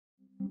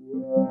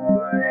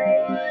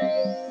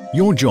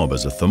Your job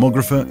as a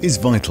thermographer is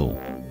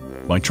vital.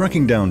 By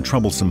tracking down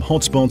troublesome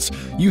hotspots,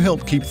 you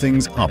help keep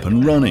things up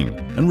and running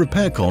and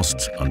repair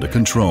costs under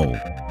control.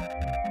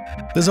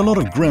 There's a lot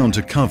of ground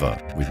to cover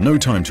with no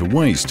time to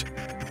waste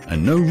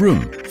and no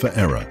room for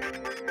error.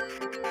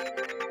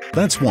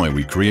 That's why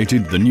we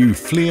created the new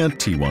FLIR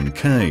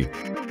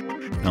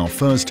T1K, our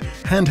first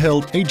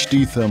handheld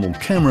HD thermal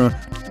camera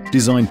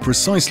designed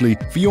precisely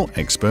for your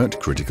expert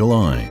critical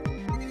eye.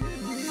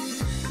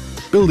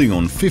 Building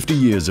on 50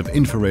 years of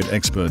infrared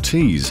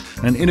expertise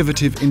and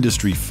innovative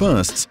industry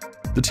firsts,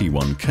 the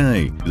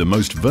T1K, the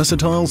most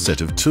versatile set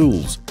of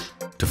tools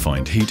to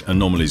find heat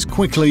anomalies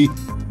quickly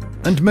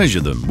and measure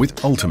them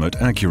with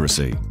ultimate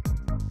accuracy.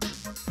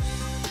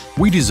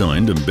 We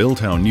designed and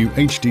built our new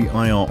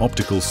HDIR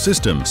optical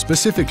system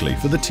specifically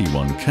for the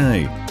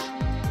T1K.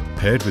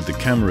 Paired with the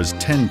camera's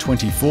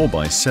 1024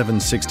 by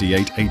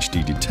 768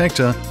 HD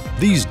detector,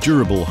 these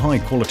durable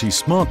high-quality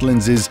smart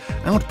lenses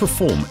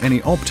outperform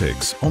any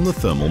optics on the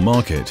thermal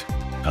market,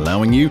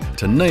 allowing you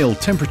to nail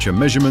temperature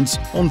measurements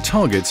on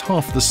targets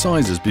half the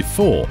size as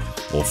before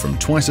or from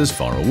twice as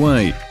far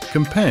away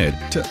compared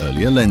to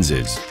earlier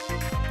lenses.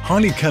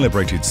 Highly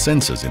calibrated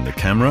sensors in the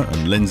camera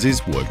and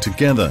lenses work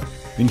together,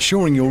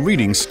 ensuring your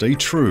readings stay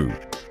true,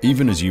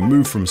 even as you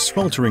move from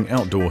sweltering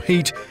outdoor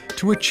heat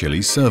to a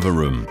chilly server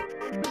room.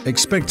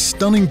 Expect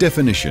stunning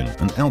definition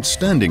and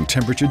outstanding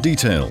temperature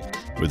detail,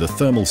 with a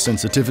thermal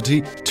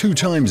sensitivity 2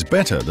 times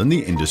better than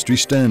the industry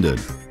standard.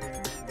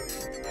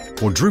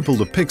 Quadruple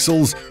the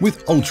pixels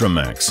with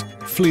Ultramax,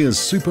 FLIR's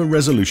super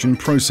resolution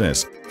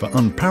process for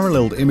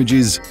unparalleled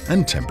images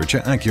and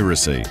temperature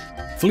accuracy.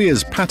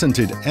 FLIR's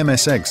patented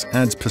MSX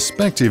adds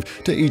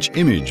perspective to each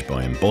image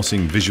by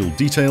embossing visual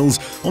details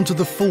onto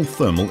the full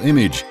thermal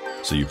image,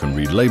 so you can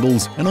read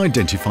labels and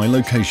identify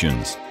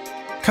locations.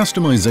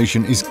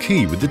 Customization is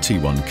key with the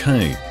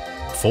T1K.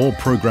 4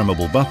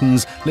 programmable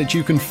buttons let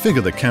you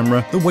configure the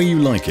camera the way you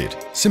like it,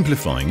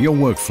 simplifying your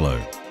workflow.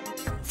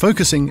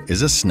 Focusing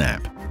is a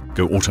snap.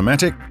 Go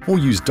automatic or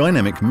use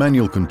dynamic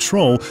manual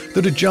control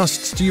that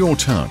adjusts to your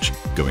touch,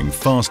 going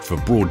fast for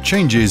broad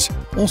changes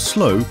or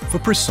slow for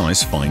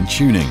precise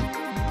fine-tuning.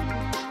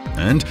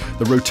 And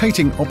the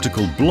rotating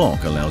optical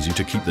block allows you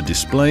to keep the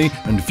display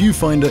and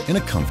viewfinder in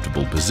a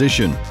comfortable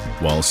position,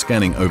 while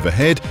scanning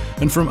overhead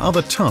and from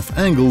other tough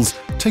angles,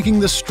 taking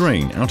the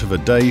strain out of a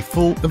day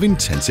full of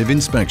intensive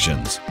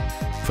inspections.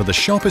 For the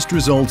sharpest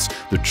results,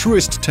 the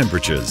truest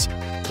temperatures,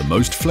 the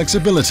most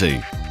flexibility,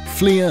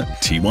 FLIR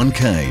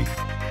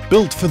T1K.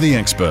 Built for the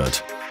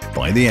expert,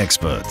 by the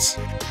experts.